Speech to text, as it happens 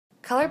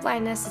Color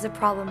blindness is a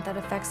problem that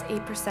affects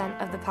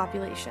 8% of the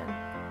population.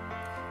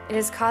 It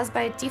is caused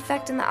by a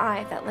defect in the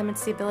eye that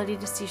limits the ability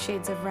to see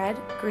shades of red,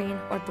 green,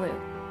 or blue.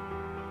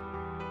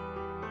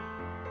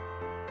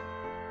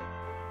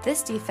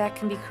 This defect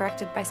can be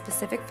corrected by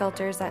specific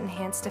filters that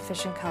enhance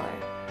deficient color.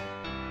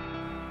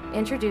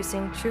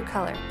 Introducing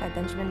TrueColour by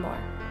Benjamin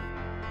Moore.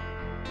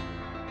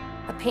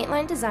 A paint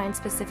line designed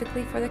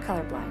specifically for the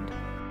colorblind.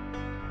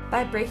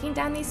 By breaking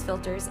down these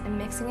filters and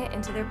mixing it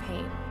into their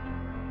paint,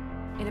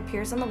 it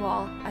appears on the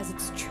wall as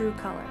its true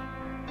color,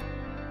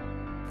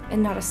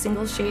 and not a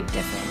single shade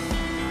different.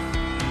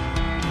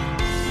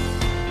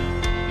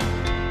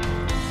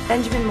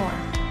 Benjamin Moore.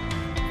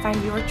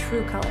 Find your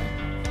true color.